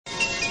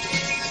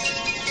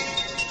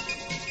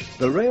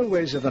The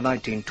railways of the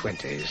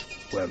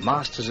 1920s were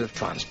masters of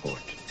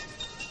transport.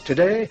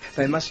 Today,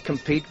 they must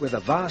compete with a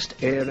vast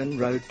air and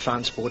road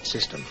transport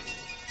system.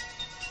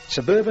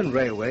 Suburban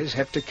railways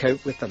have to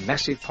cope with the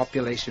massive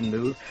population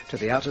move to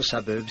the outer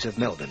suburbs of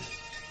Melbourne.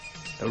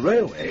 The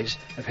railways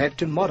have had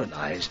to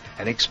modernise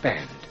and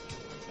expand.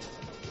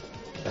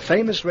 The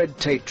famous red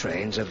tape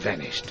trains have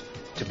vanished,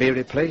 to be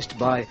replaced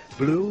by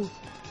blue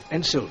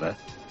and silver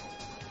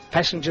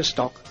passenger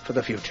stock for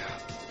the future.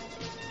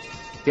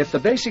 Yet the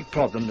basic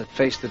problem that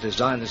faced the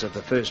designers of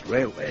the first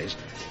railways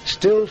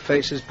still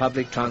faces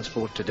public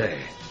transport today: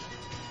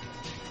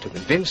 to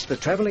convince the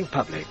travelling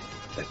public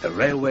that the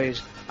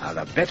railways are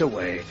a better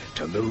way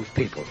to move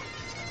people.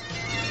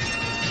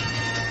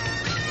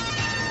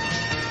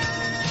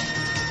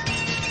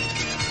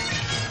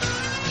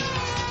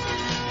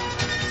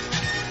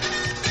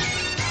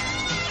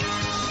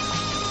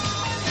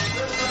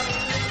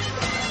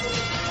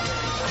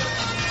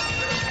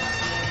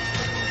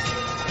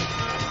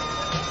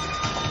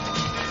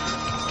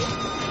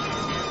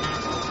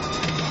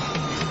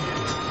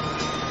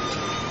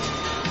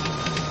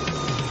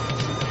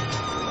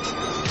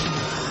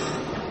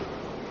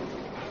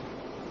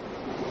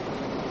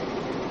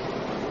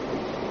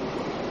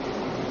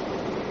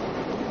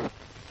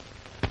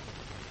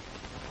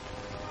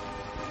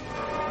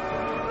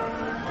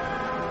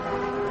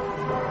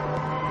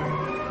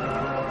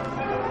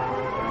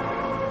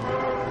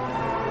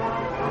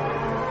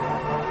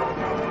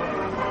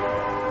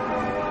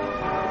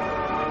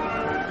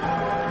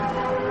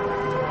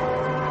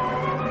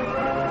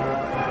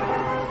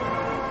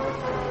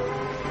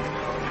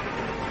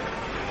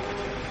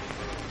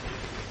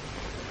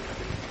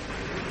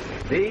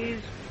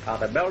 These are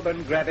the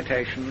Melbourne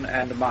Gravitation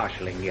and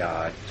Marshalling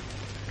Yards.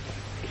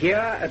 Here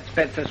at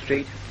Spencer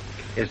Street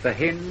is the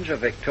hinge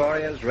of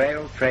Victoria's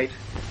rail freight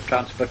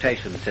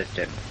transportation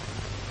system.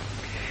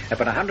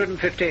 Upon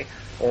 150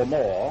 or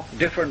more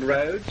different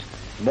roads,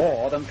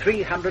 more than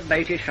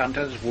 380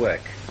 shunters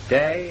work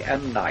day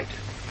and night,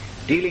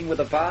 dealing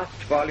with a vast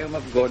volume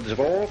of goods of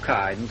all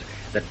kinds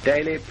that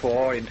daily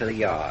pour into the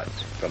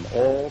yards from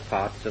all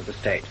parts of the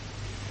state.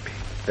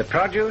 The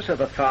produce of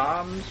the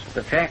farms,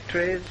 the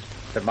factories,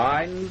 the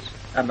mines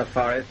and the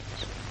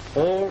forests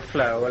all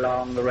flow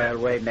along the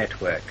railway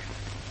network.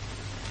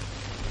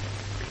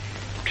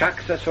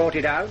 Trucks are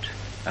sorted out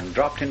and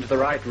dropped into the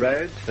right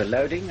roads for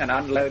loading and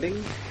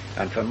unloading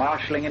and for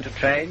marshalling into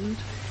trains,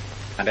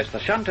 and it's the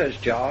shunter's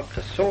job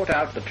to sort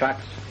out the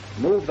trucks,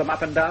 move them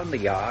up and down the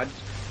yards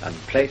and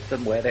place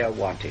them where they are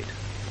wanted.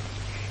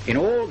 In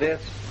all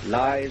this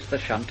lies the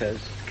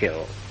shunter's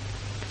skill.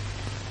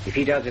 If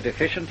he does it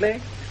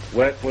efficiently,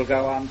 work will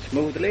go on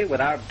smoothly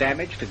without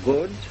damage to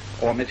goods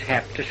or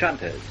mishap to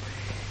shunters.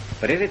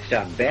 But if it's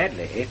done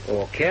badly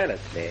or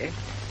carelessly,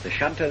 the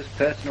shunter's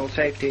personal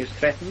safety is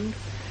threatened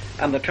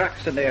and the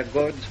trucks and their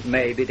goods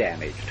may be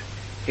damaged.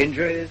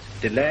 Injuries,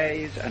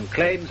 delays and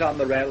claims on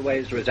the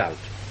railways result,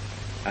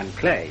 and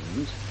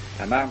claims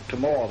amount to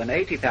more than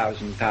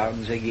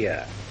 £80,000 a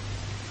year.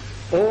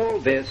 All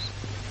this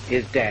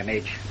is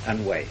damage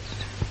and waste.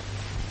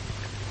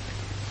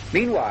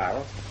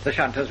 Meanwhile, the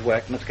shunter's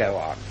work must go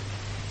on.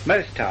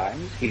 Most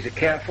times he's a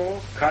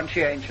careful,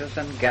 conscientious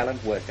and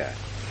gallant worker,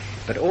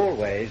 but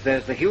always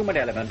there's the human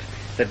element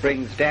that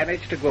brings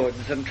damage to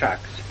goods and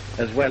trucks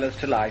as well as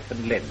to life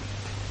and limb.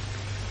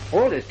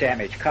 All this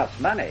damage costs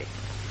money,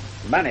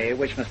 money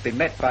which must be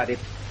met by the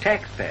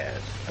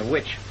taxpayers, of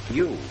which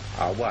you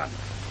are one.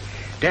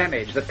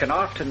 Damage that can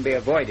often be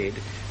avoided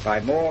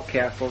by more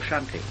careful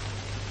shunting.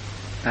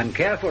 And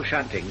careful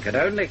shunting can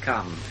only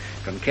come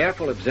from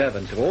careful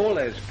observance of all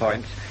those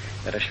points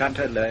that a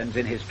shunter learns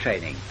in his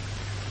training.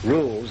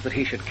 Rules that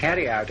he should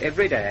carry out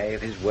every day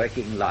of his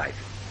working life.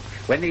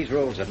 When these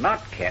rules are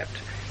not kept,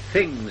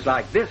 things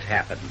like this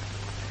happen.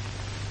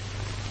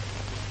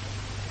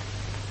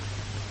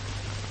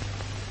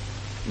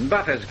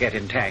 Buffers get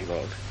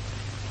entangled.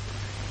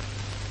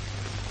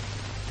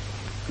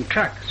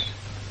 Trucks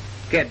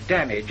get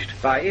damaged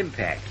by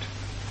impact.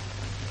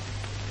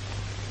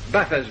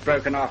 Buffers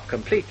broken off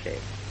completely.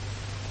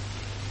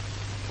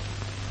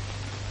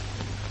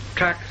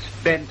 Trucks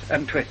bent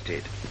and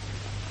twisted.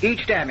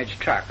 Each damaged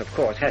truck, of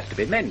course, has to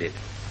be mended.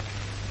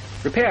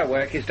 Repair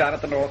work is done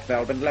at the North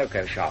Melbourne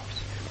Loco Shops,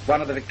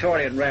 one of the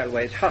Victorian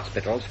Railway's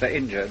hospitals for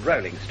injured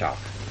rolling stock.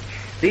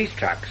 These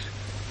trucks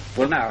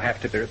will now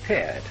have to be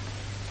repaired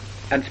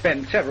and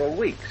spend several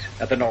weeks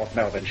at the North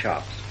Melbourne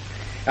shops,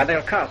 and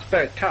they'll cost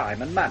both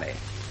time and money.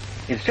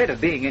 Instead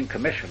of being in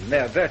commission,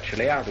 they're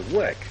virtually out of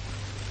work,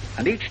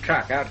 and each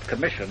truck out of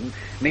commission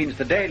means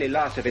the daily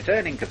loss of its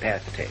earning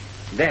capacity,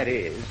 that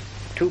is,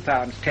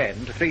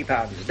 £2.10 to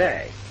 £3 a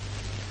day.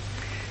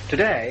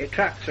 Today,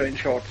 trucks are in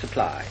short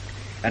supply,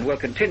 and will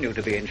continue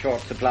to be in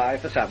short supply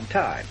for some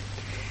time.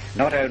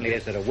 Not only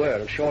is there a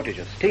world shortage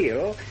of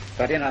steel,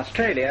 but in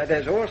Australia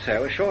there's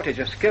also a shortage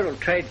of skilled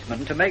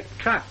tradesmen to make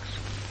trucks.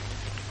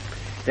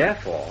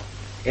 Therefore,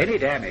 any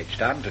damage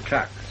done to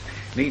trucks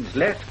means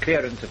less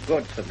clearance of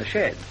goods from the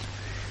sheds.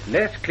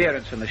 Less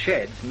clearance from the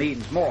sheds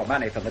means more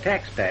money from the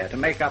taxpayer to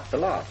make up the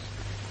loss.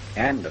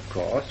 And, of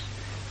course,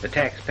 the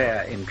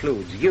taxpayer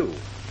includes you,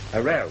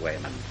 a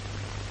railwayman.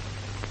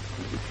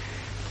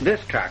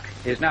 This truck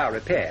is now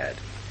repaired,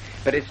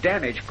 but its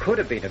damage could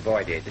have been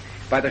avoided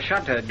by the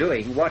shunter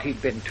doing what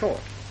he'd been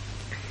taught.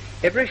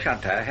 Every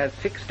shunter has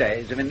 6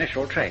 days of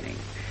initial training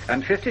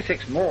and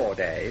 56 more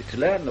days to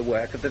learn the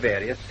work of the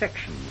various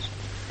sections.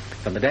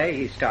 From the day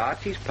he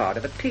starts, he's part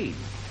of a team.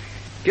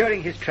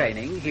 During his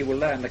training, he will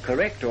learn the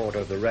correct order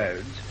of the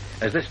roads,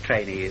 as this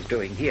trainee is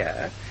doing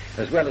here,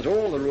 as well as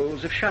all the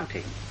rules of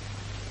shunting,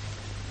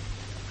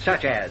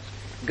 such as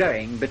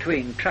going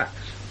between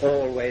trucks,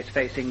 always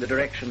facing the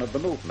direction of the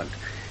movement,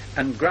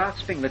 and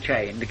grasping the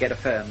chain to get a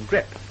firm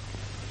grip.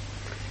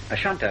 A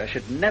shunter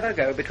should never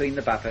go between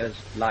the buffers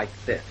like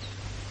this.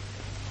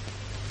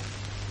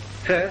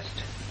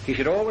 First, he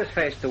should always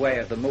face the way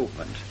of the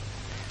movement.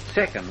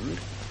 Second,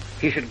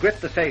 he should grip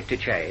the safety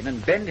chain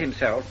and bend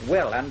himself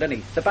well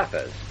underneath the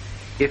buffers.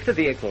 If the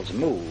vehicles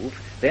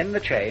move, then the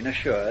chain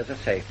assures a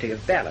safety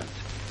of balance.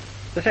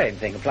 The same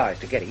thing applies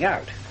to getting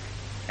out.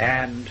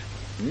 And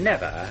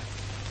never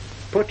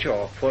put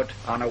your foot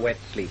on a wet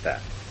sleeper.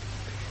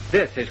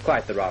 This is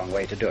quite the wrong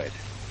way to do it.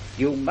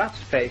 You must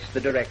face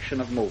the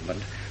direction of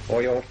movement,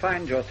 or you'll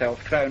find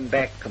yourself thrown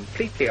back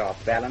completely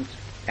off balance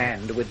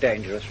and with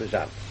dangerous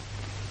results.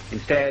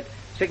 Instead,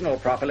 signal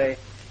properly,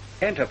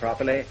 enter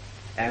properly,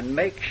 and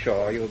make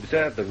sure you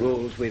observe the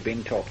rules we've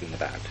been talking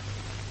about.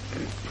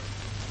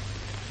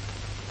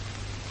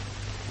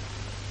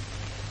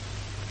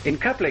 In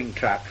coupling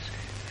trucks,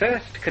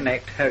 first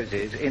connect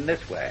hoses in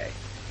this way.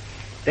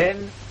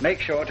 Then make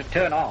sure to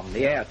turn on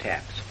the air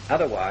taps,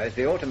 otherwise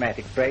the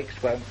automatic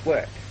brakes won't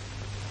work.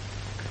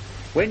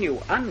 When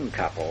you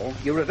uncouple,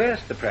 you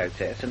reverse the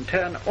process and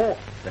turn off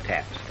the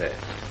taps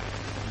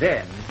first.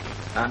 Then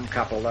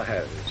uncouple the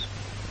hose.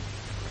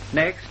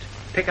 Next,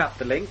 pick up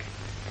the link,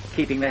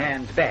 keeping the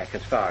hands back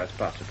as far as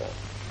possible.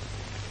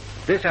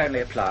 This only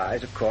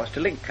applies, of course, to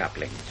link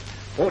couplings.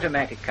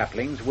 Automatic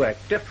couplings work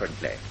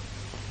differently.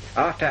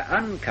 After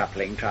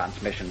uncoupling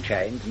transmission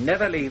chains,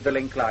 never leave the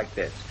link like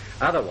this,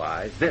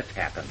 otherwise this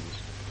happens.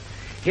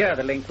 Here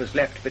the link was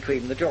left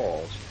between the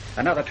jaws.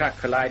 Another truck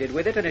collided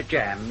with it and it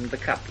jammed the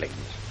couplings.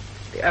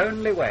 The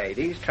only way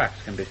these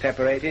trucks can be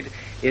separated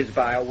is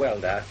by a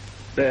welder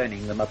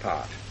burning them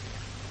apart.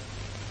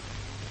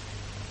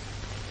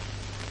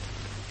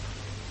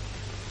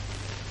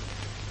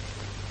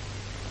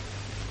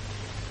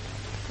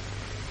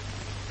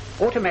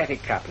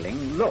 Automatic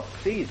coupling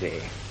looks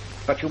easy,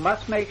 but you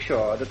must make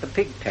sure that the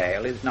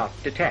pigtail is not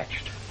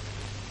detached.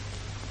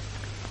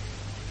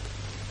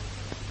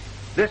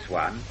 This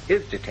one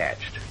is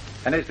detached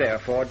and is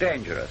therefore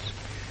dangerous.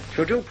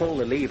 Should you pull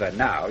the lever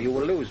now, you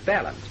will lose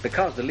balance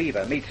because the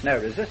lever meets no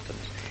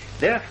resistance.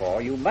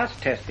 Therefore, you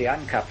must test the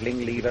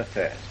uncoupling lever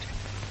first.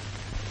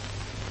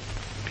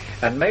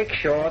 And make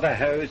sure the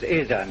hose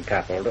is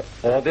uncoupled,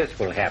 or this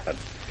will happen.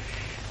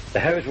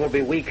 The hose will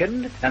be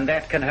weakened, and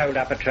that can hold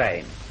up a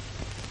train.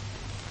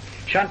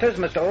 Shunters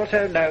must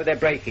also know their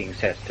braking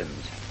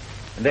systems,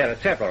 and there are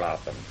several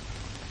of them.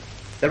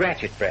 The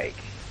ratchet brake,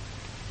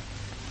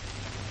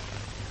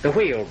 the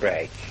wheel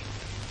brake,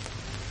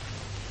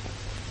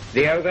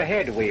 the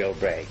overhead wheel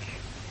brake,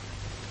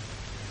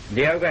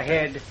 the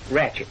overhead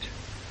ratchet.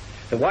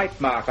 The white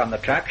mark on the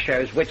truck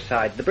shows which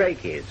side the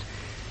brake is,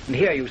 and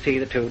here you see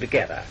the two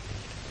together.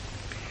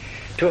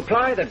 To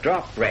apply the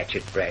drop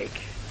ratchet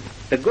brake,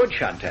 the good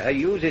shunter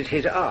uses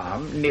his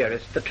arm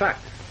nearest the truck.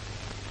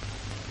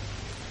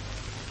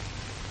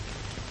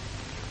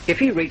 If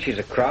he reaches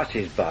across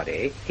his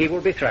body, he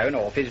will be thrown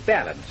off his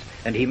balance,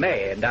 and he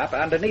may end up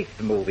underneath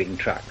the moving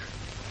truck.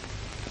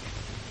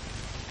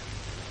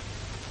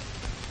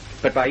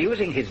 But by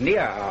using his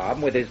near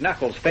arm with his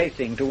knuckles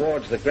facing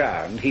towards the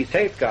ground, he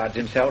safeguards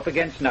himself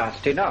against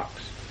nasty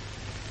knocks.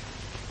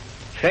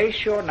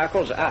 Face your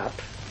knuckles up,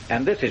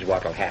 and this is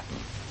what will happen.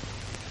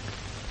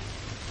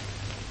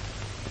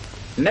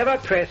 Never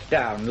press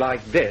down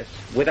like this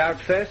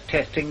without first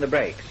testing the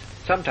brakes.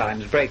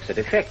 Sometimes brakes are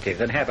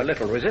defective and have a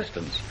little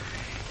resistance.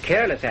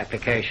 Careless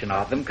application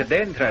of them could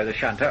then throw the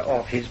shunter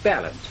off his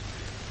balance.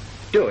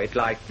 Do it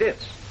like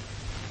this.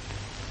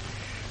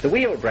 The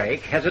wheel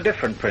brake has a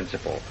different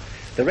principle.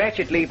 The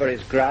ratchet lever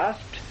is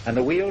grasped and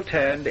the wheel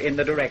turned in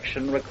the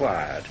direction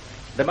required.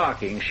 The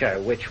markings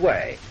show which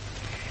way.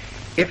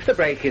 If the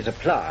brake is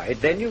applied,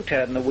 then you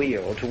turn the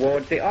wheel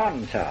towards the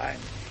on sign.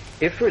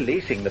 If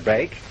releasing the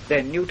brake,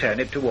 then you turn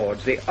it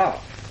towards the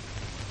off.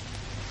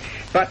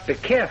 But be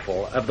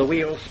careful of the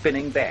wheel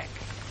spinning back.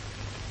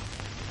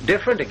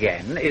 Different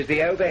again is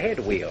the overhead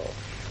wheel.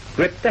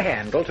 Grip the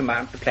handle to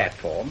mount the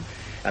platform,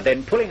 and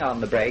then pulling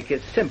on the brake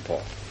is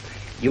simple.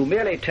 You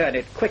merely turn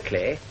it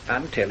quickly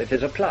until it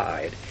is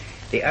applied.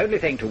 The only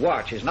thing to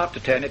watch is not to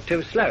turn it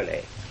too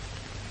slowly.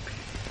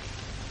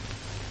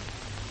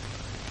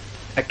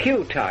 A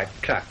Q-type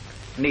truck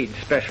needs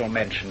special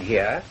mention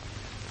here.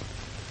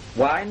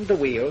 Wind the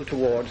wheel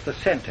towards the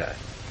center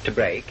to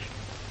brake,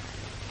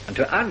 and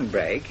to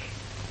unbrake,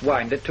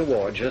 wind it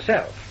towards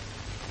yourself.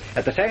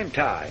 At the same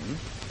time,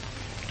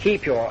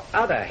 keep your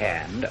other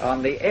hand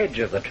on the edge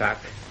of the truck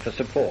for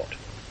support.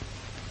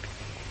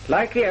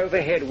 Like the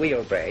overhead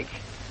wheel brake,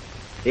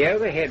 the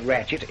overhead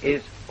ratchet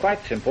is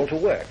quite simple to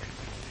work.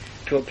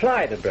 To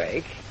apply the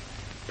brake,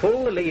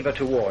 pull the lever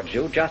towards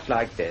you just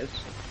like this.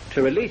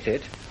 To release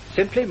it,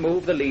 simply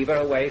move the lever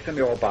away from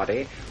your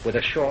body with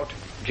a short,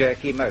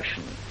 jerky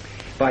motion.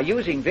 By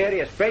using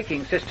various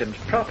braking systems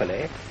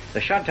properly,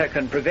 the shunter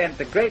can prevent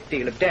a great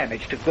deal of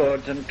damage to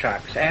goods and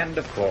trucks and,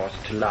 of course,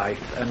 to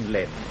life and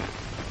limb.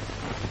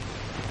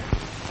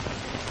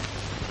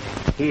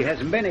 He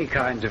has many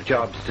kinds of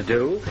jobs to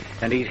do,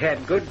 and he's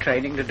had good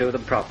training to do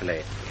them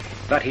properly.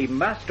 But he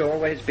must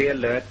always be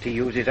alert to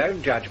use his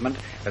own judgment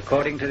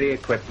according to the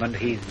equipment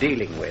he's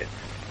dealing with.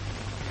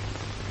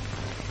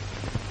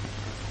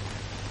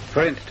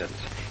 For instance,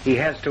 he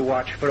has to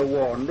watch for a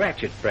worn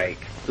ratchet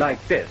brake,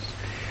 like this,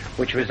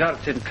 which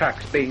results in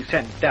trucks being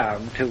sent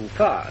down too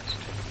fast.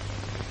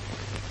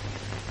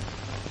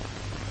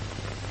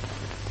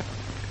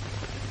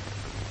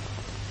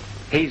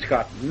 He's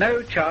got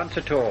no chance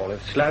at all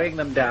of slowing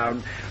them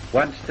down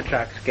once the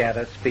trucks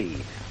gather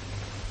speed.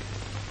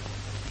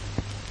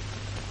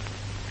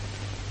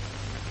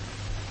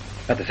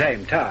 At the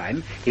same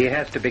time, he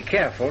has to be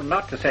careful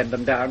not to send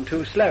them down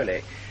too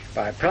slowly.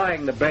 By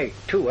applying the brake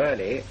too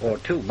early or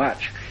too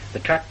much, the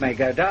truck may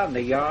go down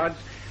the yards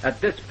at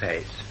this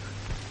pace.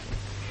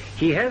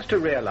 He has to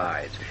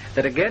realize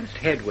that against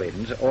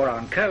headwinds or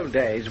on cold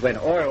days when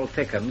oil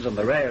thickens and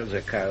the rails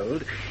are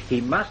cold, he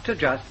must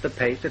adjust the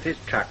pace of his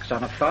trucks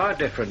on a far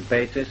different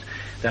basis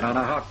than on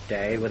a hot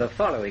day with a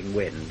following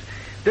wind.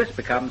 This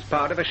becomes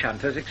part of a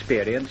shunter's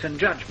experience and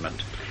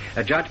judgment,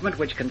 a judgment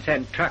which can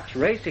send trucks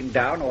racing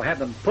down or have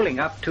them pulling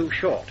up too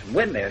short. And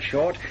when they're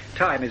short,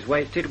 time is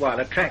wasted while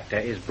a tractor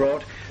is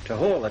brought to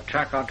haul the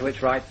truck onto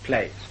its right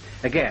place.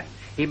 Again,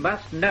 he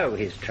must know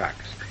his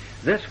trucks.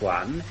 This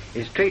one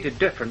is treated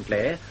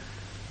differently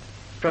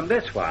from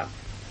this one,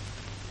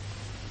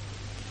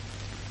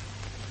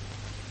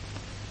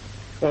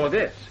 or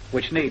this,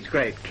 which needs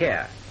great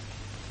care.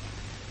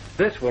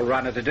 This will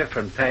run at a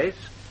different pace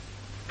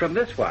from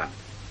this one.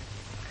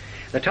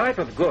 The type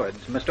of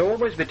goods must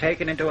always be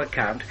taken into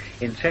account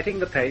in setting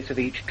the pace of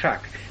each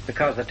truck,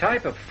 because the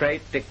type of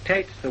freight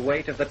dictates the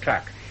weight of the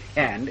truck,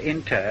 and,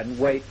 in turn,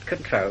 weight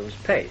controls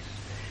pace.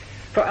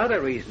 For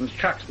other reasons,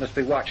 trucks must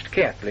be watched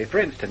carefully. For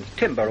instance,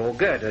 timber or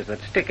girders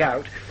that stick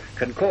out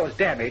can cause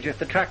damage if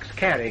the trucks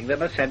carrying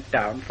them are sent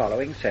down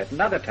following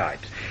certain other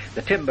types.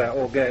 The timber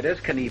or girders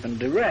can even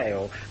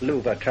derail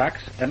louver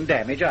trucks and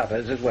damage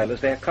others as well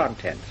as their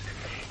contents.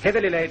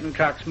 Heavily laden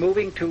trucks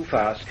moving too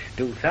fast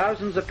do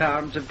thousands of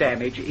pounds of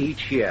damage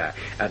each year,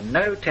 and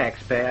no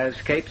taxpayer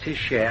escapes his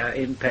share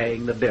in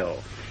paying the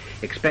bill.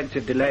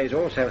 Expensive delays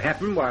also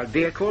happen while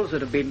vehicles that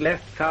have been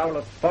left foul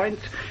of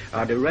points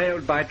are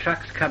derailed by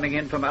trucks coming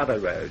in from other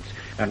roads.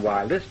 And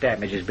while this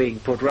damage is being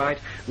put right,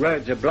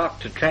 roads are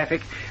blocked to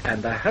traffic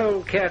and the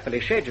whole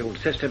carefully scheduled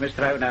system is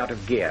thrown out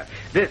of gear.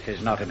 This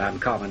is not an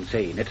uncommon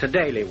scene. It's a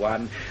daily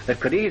one that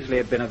could easily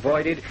have been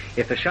avoided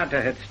if the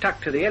shunter had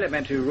stuck to the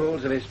elementary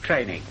rules of his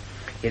training.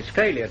 His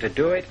failure to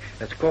do it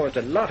has caused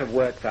a lot of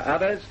work for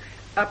others,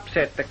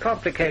 upset the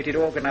complicated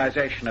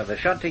organization of the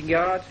shunting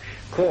yards,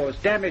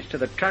 caused damage to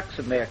the trucks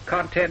and their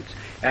contents,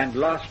 and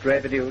lost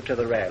revenue to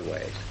the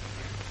railways,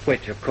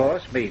 which of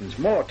course means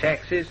more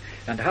taxes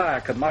and higher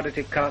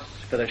commodity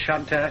costs for the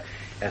shunter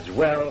as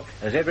well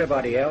as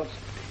everybody else,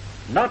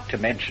 not to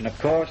mention, of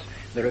course,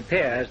 the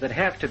repairs that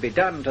have to be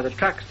done to the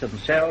trucks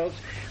themselves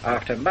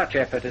after much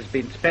effort has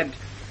been spent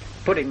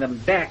putting them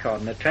back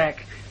on the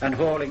track and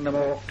hauling them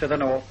off to the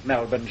North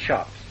Melbourne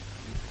shops.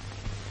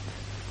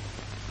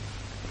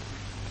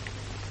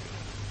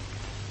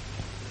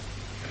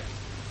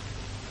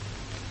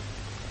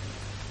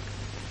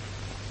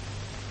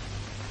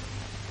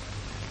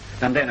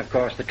 And then, of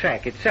course, the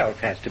track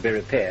itself has to be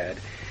repaired,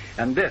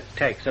 and this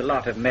takes a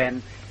lot of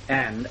men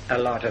and a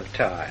lot of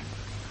time.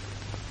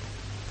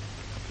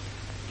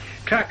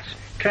 Trucks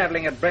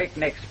travelling at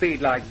breakneck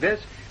speed like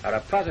this are a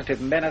positive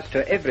menace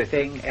to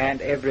everything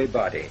and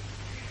everybody.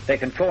 They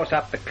can force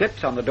up the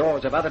clips on the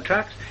doors of other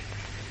trucks,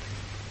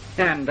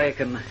 and they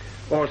can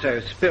also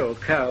spill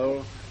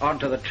coal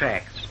onto the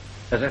tracks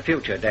as a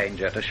future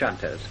danger to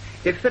shunters.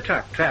 If the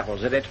truck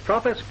travels at its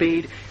proper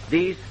speed,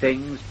 these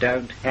things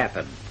don't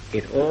happen.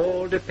 It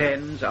all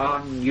depends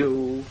on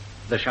you,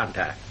 the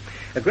shunter.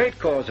 A great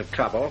cause of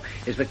trouble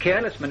is the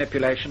careless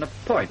manipulation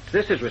of points.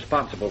 This is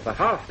responsible for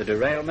half the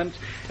derailments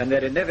and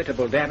their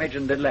inevitable damage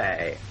and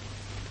delay.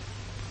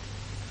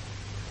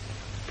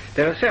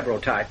 There are several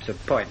types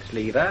of points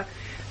lever.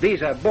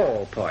 These are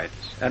ball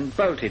points and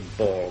bolted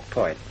ball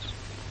points.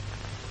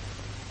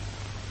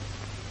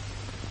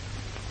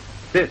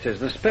 This is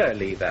the spur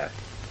lever.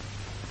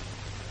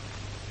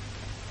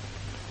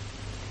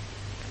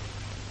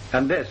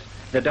 And this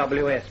the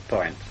WS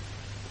points.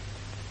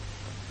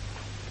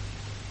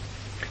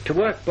 To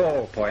work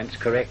ball points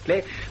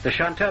correctly, the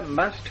shunter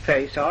must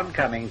face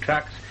oncoming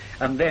trucks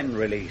and then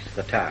release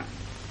the tongue.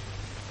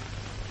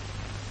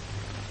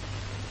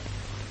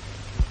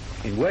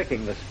 In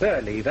working the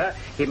spur lever,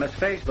 he must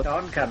face the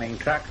oncoming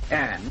truck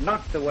and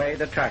not the way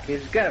the truck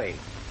is going.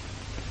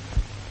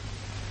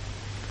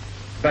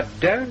 But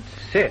don't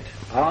sit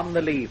on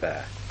the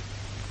lever.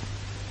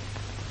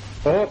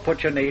 Or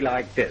put your knee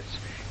like this.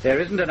 There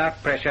isn't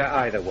enough pressure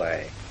either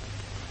way.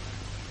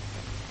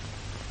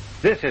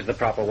 This is the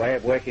proper way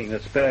of working the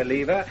spur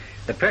lever.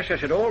 The pressure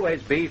should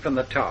always be from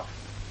the top.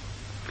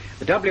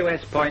 The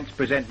WS points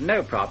present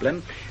no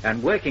problem,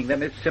 and working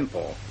them is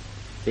simple.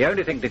 The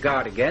only thing to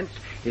guard against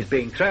is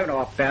being thrown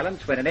off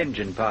balance when an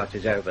engine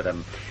passes over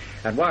them.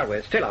 And while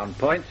we're still on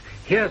points,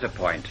 here's a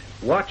point.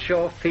 Watch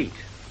your feet.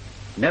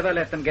 Never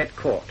let them get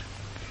caught.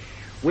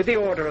 With the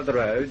order of the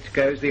roads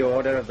goes the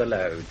order of the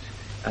loads,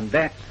 and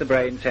that's the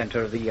brain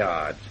centre of the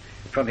yards.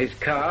 From his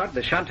card,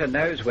 the shunter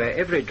knows where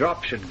every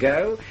drop should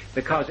go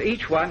because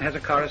each one has a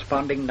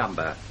corresponding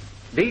number.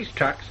 These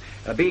trucks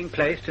are being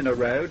placed in a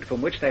road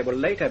from which they will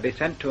later be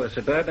sent to a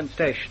suburban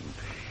station.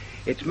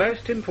 It's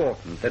most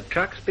important that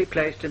trucks be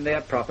placed in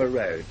their proper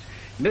roads.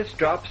 Missed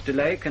drops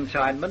delay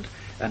consignment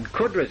and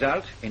could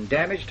result in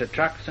damage to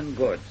trucks and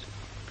goods.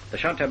 The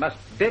shunter must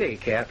very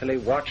carefully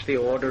watch the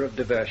order of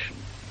diversion.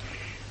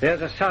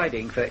 There's a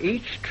siding for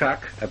each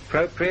truck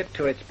appropriate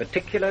to its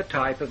particular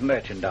type of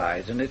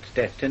merchandise and its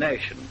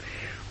destination.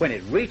 When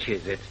it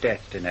reaches its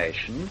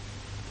destination,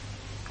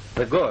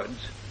 the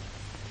goods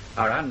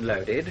are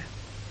unloaded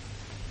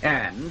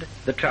and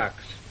the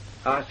trucks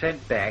are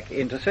sent back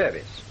into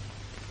service.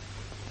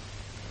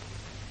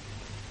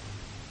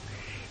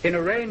 In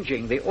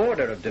arranging the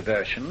order of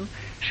diversion,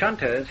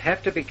 shunters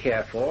have to be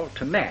careful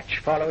to match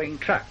following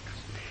trucks.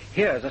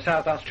 Here's a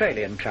South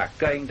Australian truck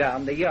going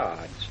down the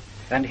yards,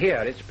 and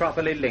here it's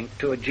properly linked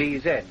to a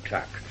GZ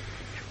truck.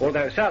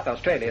 Although South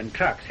Australian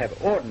trucks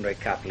have ordinary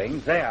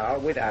couplings, they are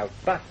without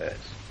buffers.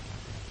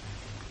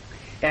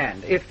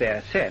 And if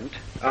they're sent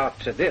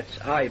after this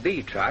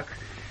IB truck,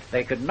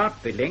 they could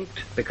not be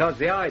linked because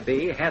the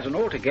IB has an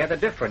altogether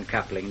different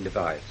coupling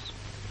device.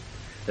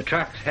 The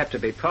trucks have to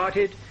be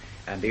parted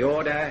and the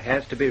order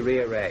has to be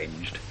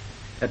rearranged.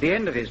 At the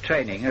end of his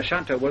training, a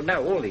shunter will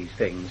know all these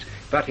things,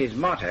 but his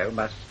motto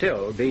must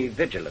still be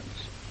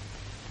vigilance.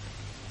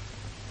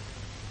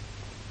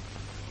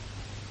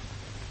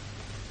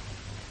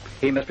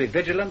 He must be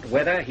vigilant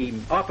whether he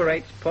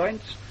operates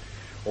points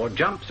or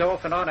jumps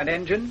off and on an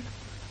engine,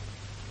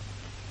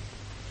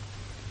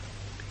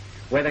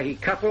 whether he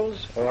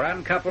couples or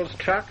uncouples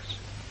trucks,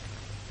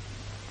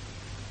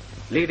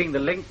 leaving the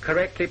link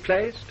correctly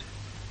placed,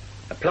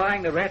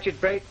 applying the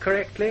ratchet brake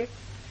correctly,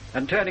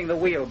 and turning the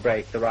wheel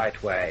brake the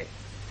right way,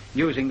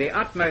 using the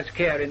utmost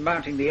care in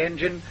mounting the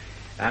engine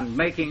and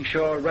making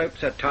sure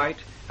ropes are tight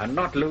and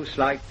not loose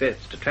like this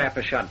to trap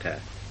a shunter.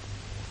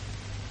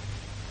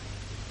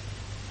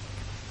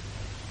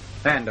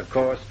 And, of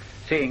course,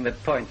 seeing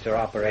that points are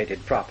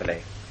operated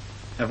properly,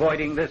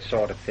 avoiding this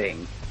sort of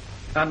thing,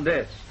 and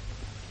this,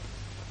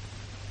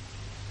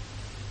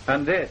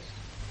 and this,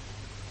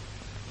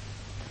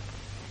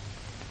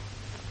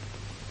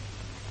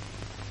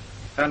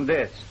 and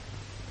this,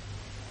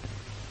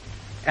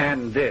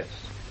 and this,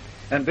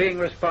 and being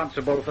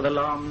responsible for the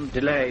long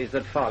delays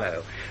that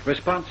follow,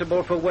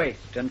 responsible for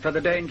waste and for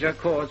the danger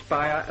caused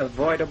by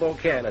avoidable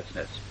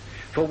carelessness,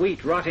 for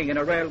wheat rotting in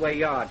a railway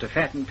yard to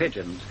fatten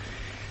pigeons,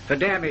 for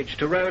damage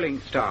to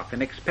rolling stock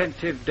and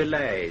expensive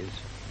delays.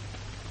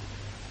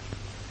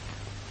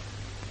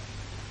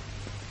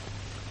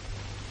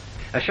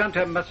 A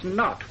shunter must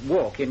not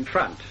walk in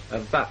front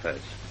of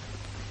buffers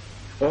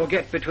or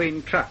get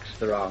between trucks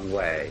the wrong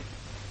way.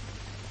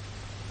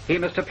 He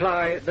must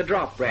apply the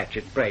drop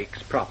ratchet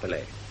brakes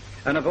properly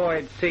and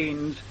avoid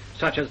scenes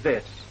such as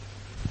this,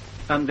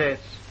 and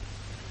this,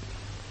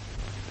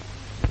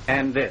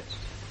 and this.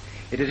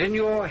 It is in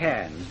your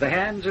hands, the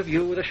hands of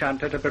you, the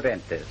shunter, to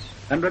prevent this.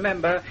 And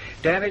remember,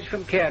 damage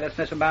from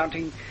carelessness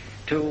amounting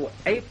to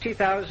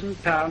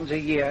 £80,000 a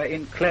year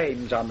in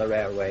claims on the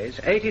railways,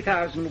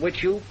 80,000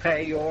 which you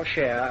pay your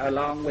share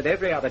along with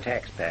every other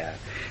taxpayer.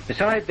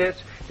 Beside this,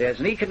 there's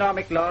an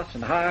economic loss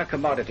and higher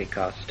commodity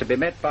costs to be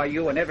met by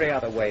you and every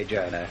other wage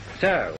earner. So,